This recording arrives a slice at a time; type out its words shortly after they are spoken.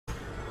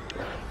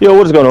Yo,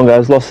 what is going on,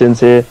 guys? Lost Sins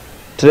here.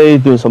 Today,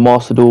 doing some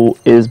Master Duel.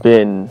 It's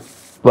been,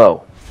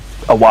 well,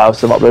 a while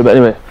since I've uploaded, but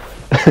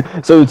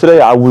anyway. So today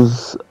I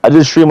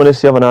did a stream on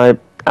this the other night,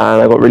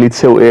 and I got really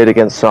tilted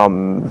against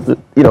some,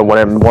 one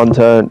of them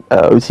one-turn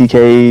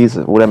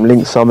OTKs, all them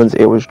link summons.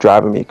 It was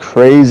driving me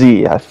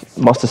crazy. I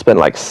must have spent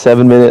like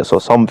 7 minutes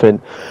or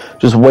something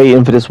just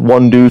waiting for this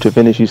one dude to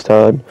finish his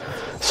turn.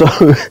 So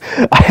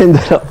I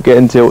ended up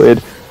getting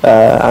tilted.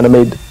 And I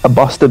made a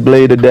Busted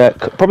Blader deck,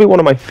 probably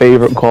one of my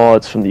favourite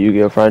cards from the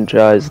Yu-Gi-Oh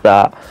franchise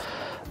that,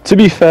 to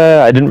be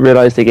fair, I didn't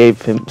realise they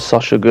gave him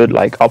such a good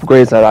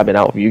upgrades that I've been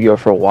out of Yu-Gi-Oh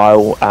for a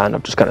while, and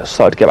I've just kind of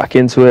started to get back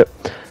into it.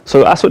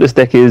 So that's what this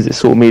deck is. It's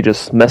sort of me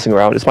just messing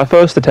around. It's my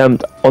first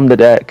attempt on the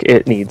deck.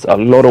 It needs a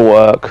lot of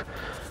work,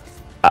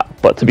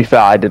 but to be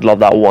fair, I did love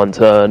that one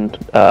turn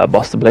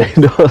Busted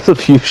Blader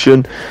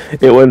fusion.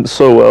 It went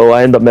so well.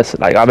 I ended up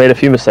I made a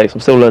few mistakes.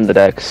 I'm still learning the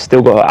deck,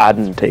 still got to add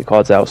and take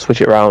cards out,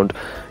 switch it around.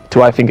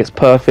 Do I think it's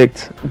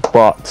perfect?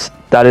 But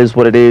that is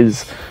what it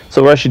is.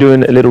 So we're actually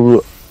doing a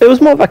little, it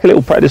was more like a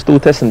little practice duel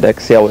testing deck,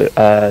 see how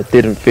it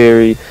did in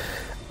theory.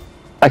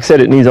 Like I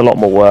said, it needs a lot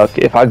more work.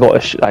 If I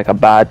got a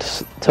bad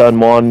turn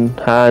one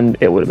hand,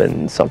 it would have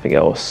been something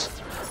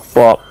else.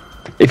 But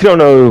if you don't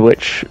know,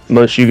 which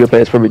most Yu-Gi-Oh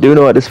players probably do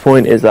know at this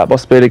point, is that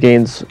Busted Blader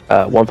gains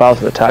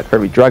 1000 attack for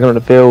every dragon on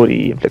the field.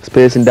 He inflicts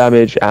piercing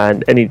damage,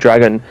 and any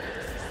dragon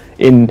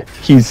in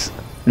his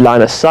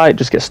line of sight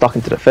just gets stuck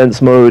into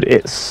defense mode.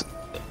 It's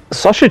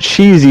such a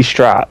cheesy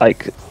strat,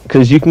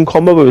 because you can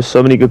combo with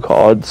so many good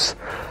cards,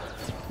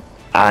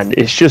 and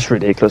it's just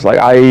ridiculous.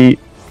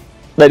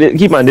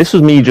 Keep in mind, this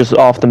was me just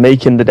after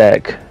making the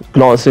deck,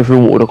 glancing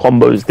through what all the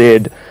combos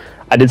did.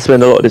 I did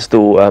spend a lot of this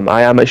duel.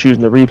 I am actually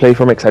using the replay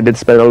from it, because I did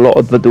spend a lot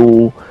of the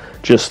duel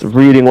just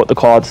reading what the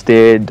cards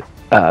did.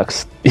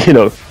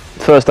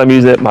 First time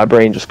using it, my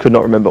brain just could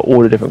not remember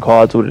all the different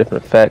cards, all the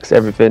different effects,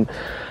 everything.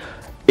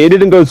 It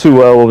didn't go too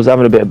well. I was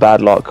having a bit of bad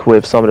luck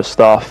with some of the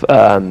stuff.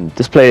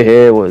 This player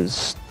here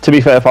was, to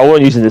be fair, if I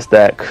weren't using this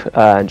deck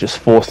and just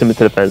forced him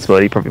into defense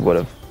mode, he probably would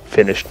have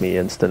finished me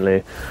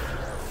instantly.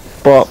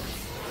 But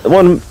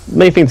one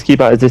main thing to keep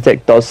out is this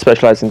deck does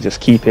specialize in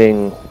just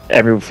keeping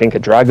everything a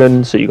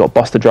dragon. So you got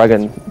Busted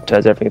Dragon,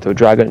 turns everything into a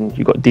dragon.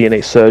 You got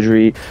DNA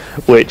Surgery,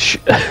 which,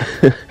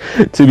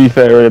 to be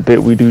fair, in a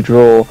bit we do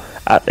draw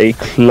at a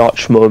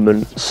clutch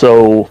moment.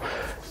 So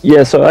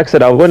yeah, so like I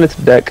said, I went into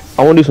the deck.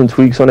 I want to do some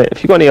tweaks on it.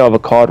 If you got any other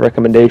card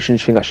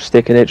recommendations you think I should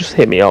stick in it, just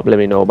hit me up, let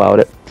me know about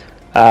it.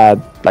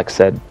 Like I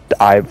said,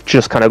 I've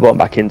just kind of gotten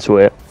back into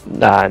it,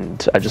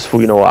 and I just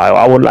thought,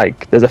 I would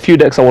there's a few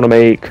decks I want to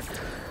make,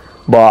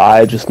 but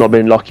I've just not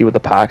been lucky with the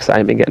packs. I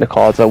ain't been getting the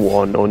cards I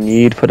want or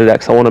need for the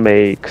decks I want to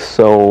make.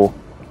 So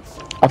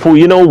I thought,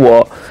 you know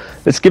what,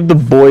 let's give the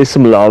boys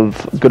some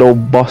love. Good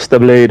old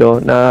Busted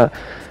Blader.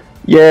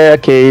 Yeah,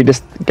 okay,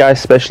 this guy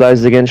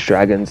specializes against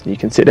dragons, and you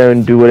can sit there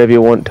and do whatever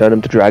you want, turn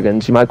them to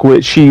dragons. You might call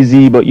it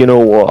cheesy, but you know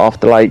what,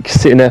 after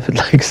sitting there for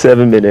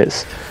 7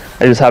 minutes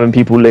and just having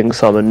people link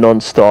summon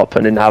non-stop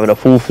and then having a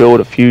full field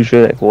of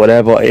fusion,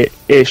 whatever,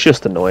 it's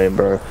just annoying,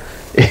 bro.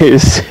 It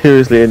is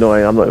seriously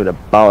annoying. I'm not even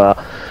about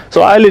that.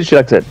 So I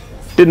literally, like I said,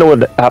 didn't know what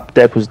the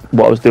deck was,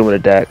 what I was doing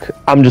with the deck.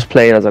 I'm just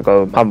playing as I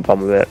go, having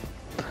fun with it.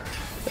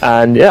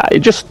 And yeah, it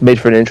just made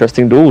for an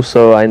interesting duel,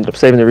 so I ended up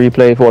saving the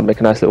replay. Thought I'd make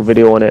a nice little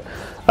video on it.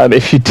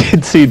 If you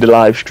did see the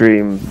live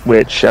stream,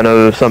 which I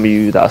know some of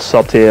you that are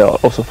subbed here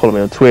also follow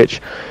me on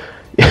Twitch,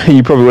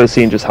 you probably would have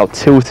seen just how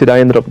tilted I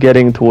ended up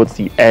getting towards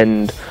the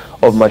end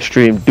of my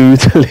stream due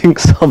to link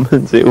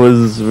summons. It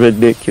was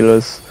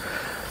ridiculous.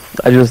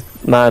 I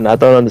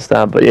don't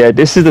understand. But yeah,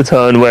 this is the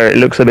turn where it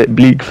looks a bit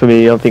bleak for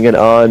me. I'm thinking,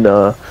 oh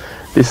no,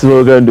 this is what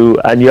we're going to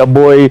do. And your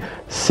boy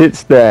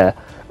sits there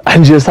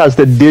and just has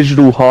the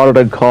digital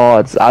hardened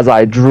cards as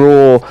I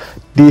draw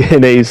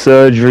DNA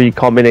Surgery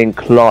coming in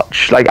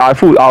clutch. I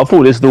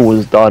thought this duel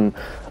was done.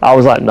 I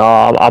was like,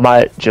 nah, I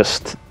might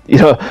just,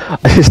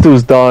 this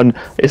duel's done.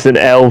 It's an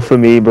L for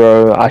me,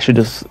 bro. I should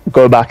just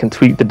go back and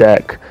tweak the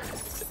deck.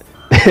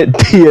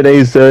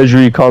 DNA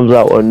Surgery comes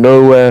out of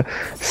nowhere,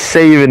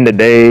 saving the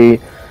day.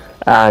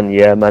 And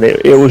yeah, man,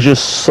 it was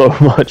just so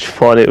much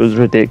fun. It was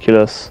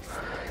ridiculous.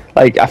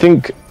 I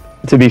think,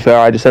 to be fair,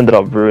 I just ended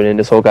up ruining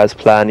this whole guy's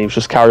plan. He was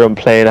just carry on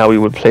playing how he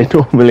would play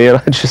normally, and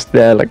I'm just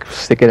there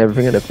sticking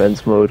everything in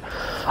defense mode.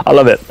 I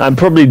love it. I'm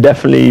probably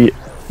definitely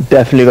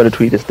going to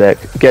tweak this deck,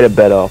 get it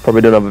better. I'll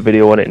probably do another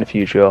video on it in the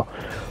future.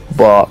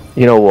 But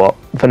you know what?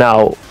 For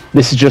now,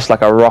 this is just a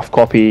rough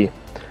copy.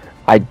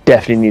 I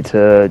definitely need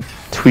to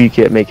tweak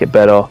it, make it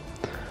better.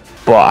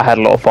 But I had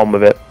a lot of fun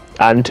with it.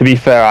 And to be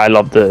fair, I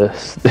love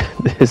this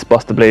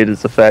Busted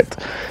Blader's effect.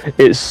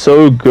 It's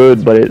so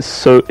good, but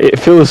it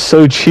feels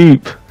so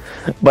cheap.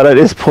 But at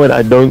this point,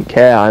 I don't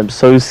care. I'm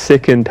so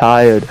sick and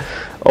tired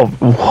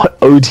of what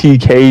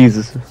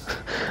OTKs.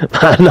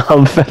 Man,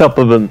 I'm fed up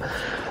of them.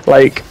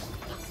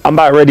 I'm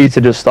about ready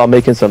to just start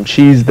making some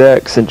cheese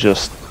decks and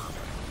just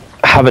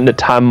having the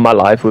time of my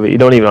life with it. You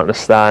don't even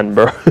understand,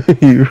 bro.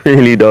 You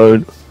really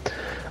don't.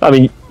 I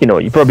mean, you know,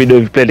 you probably do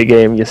if you play the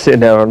game, you're sitting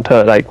there on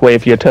turn, like waiting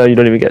for your turn, you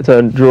don't even get a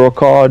turn, draw a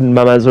card, and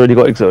my man's already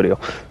got Yugioh.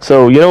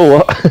 So you know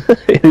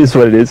what, it is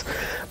what it is.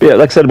 But yeah,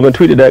 like I said, I'm going to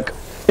tweak the deck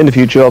in the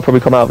future. I'll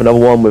probably come out with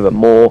another one with a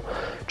more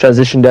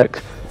transition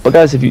deck. But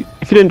guys, if you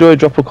did enjoy,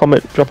 drop a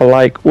comment, drop a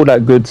like, all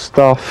that good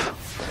stuff.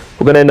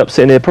 We're going to end up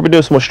sitting here, probably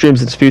doing some more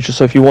streams in the future.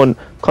 So if you want,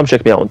 come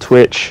check me out on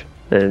Twitch.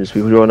 And just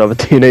we do another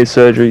DNA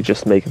surgery,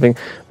 just make a thing.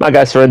 My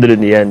guy surrendered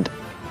in the end.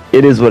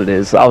 It is what it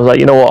is. I was like,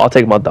 you know what, I'll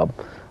take my dub.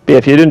 But yeah,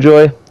 if you did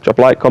enjoy, drop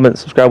a like, comment,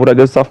 subscribe, all that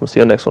good stuff. We'll see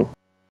you on the next one.